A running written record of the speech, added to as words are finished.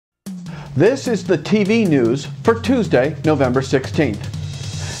This is the TV news for Tuesday, November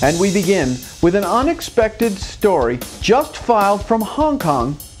 16th. And we begin with an unexpected story just filed from Hong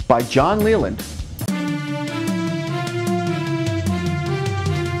Kong by John Leland.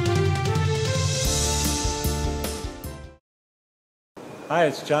 Hi,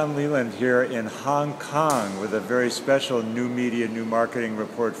 it's John Leland here in Hong Kong with a very special new media, new marketing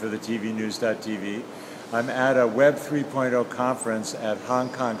report for the tvnews.tv. I'm at a Web 3.0 conference at Hong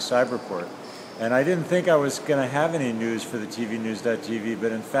Kong Cyberport, and I didn't think I was going to have any news for the tvnews.tv,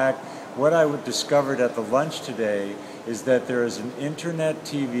 but in fact, what I discovered at the lunch today is that there is an internet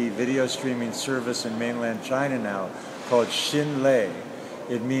TV video streaming service in mainland China now called Xunlei.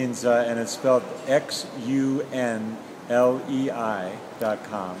 It means, and it's spelled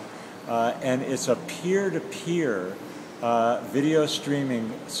XUNLEI.com, and it's a peer-to-peer video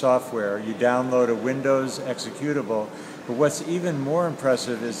streaming software. You download a Windows executable, but what's even more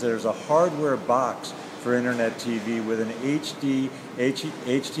impressive is there's a hardware box for internet TV with an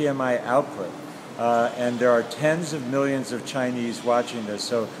HDMI output, and there are tens of millions of Chinese watching this.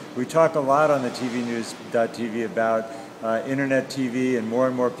 So we talk a lot on the tvnews.tv about internet TV, and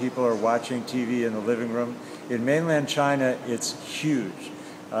more people are watching TV in the living room. In mainland China, it's huge.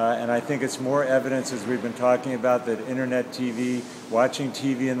 And I think it's more evidence, as we've been talking about, that internet TV, watching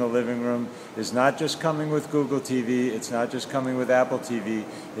TV in the living room, is not just coming with Google TV, it's not just coming with Apple TV,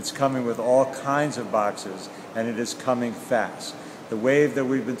 it's coming with all kinds of boxes, and it is coming fast. The wave that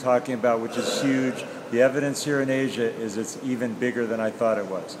we've been talking about, which is huge, the evidence here in Asia is it's even bigger than I thought it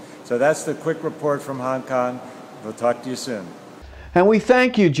was. So that's the quick report from Hong Kong. We'll talk to you soon. And we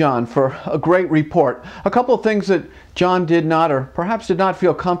thank you, John, for a great report. A couple of things that John did not, or perhaps did not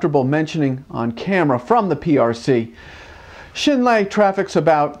feel comfortable mentioning on camera from the PRC. Xunlei traffics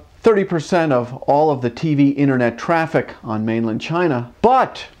about 30% of all of the TV internet traffic on mainland China,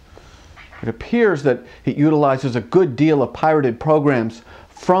 but it appears that it utilizes a good deal of pirated programs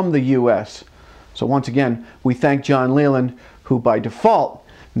from the US. So once again, we thank John Leland, who by default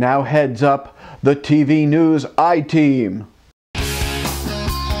now heads up the TV News I-Team.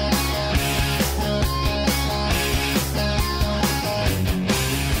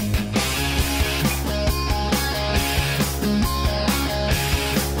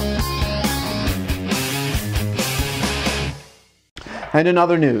 And in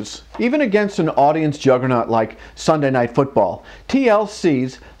other news, even against an audience juggernaut like Sunday Night Football,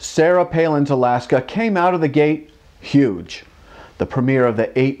 TLC's Sarah Palin's Alaska came out of the gate huge. The premiere of the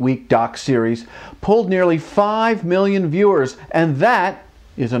 8-week doc-series pulled nearly 5 million viewers, and that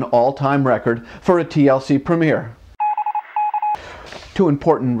is an all-time record for a TLC premiere. Two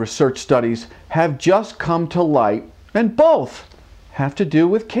important research studies have just come to light, and both have to do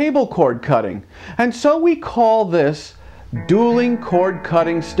with cable cord cutting. And so we call this Dueling cord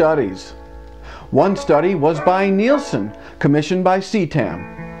cutting studies. One study was by Nielsen, commissioned by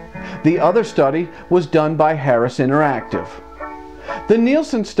CTAM. The other study was done by Harris Interactive. The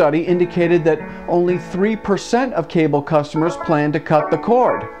Nielsen study indicated that only 3% of cable customers plan to cut the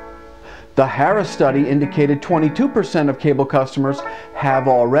cord. The Harris study indicated 22% of cable customers have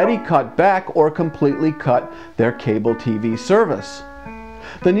already cut back or completely cut their cable TV service.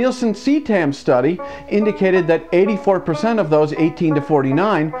 The Nielsen CTAM study indicated that 84% of those 18 to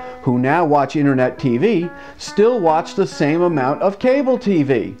 49 who now watch internet TV still watch the same amount of cable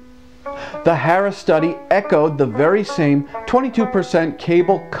TV. The Harris study echoed the very same 22%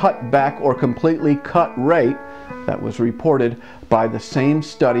 cable cut back or completely cut rate that was reported by the same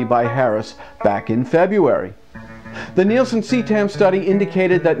study by Harris back in February. The Nielsen CTAM study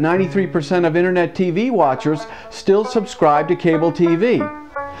indicated that 93% of internet TV watchers still subscribe to cable TV.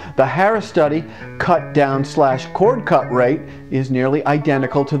 The Harris study cut-down/cord cut rate is nearly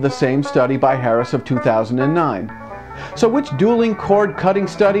identical to the same study by Harris of 2009. So which dueling cord cutting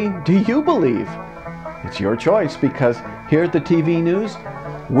study do you believe? It's your choice, because here at the TV News,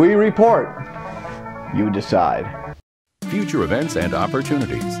 we report. You decide. Future events and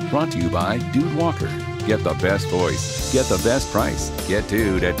opportunities brought to you by Dude Walker. Get the best voice. Get the best price. Get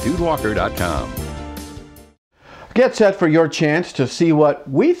Dude at DudeWalker.com. Get set for your chance to see what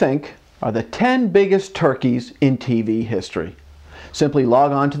we think are the 10 biggest turkeys in TV history. Simply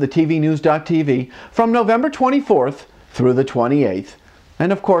log on to the tvnews.tv from November 24th through the 28th.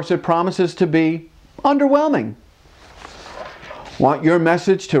 And of course, it promises to be underwhelming. Want your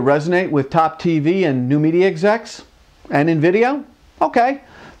message to resonate with top TV and new media execs? And in video? Okay,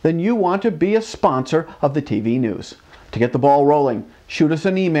 then you want to be a sponsor of the TV News. To get the ball rolling, shoot us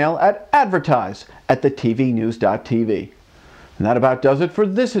an email at advertise@thetvnews.tv. And that about does it for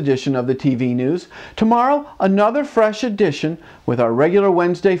this edition of the TV News. Tomorrow, another fresh edition with our regular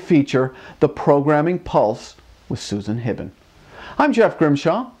Wednesday feature, The Programming Pulse with Susan Hibben. I'm Jeff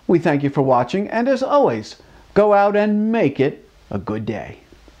Grimshaw. We thank you for watching, and as always, go out and make it a good day.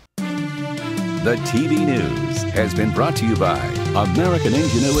 The TV News has been brought to you by American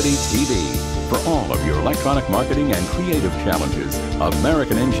Ingenuity TV. For all of your electronic marketing and creative challenges,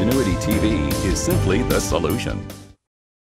 American Ingenuity TV is simply the solution.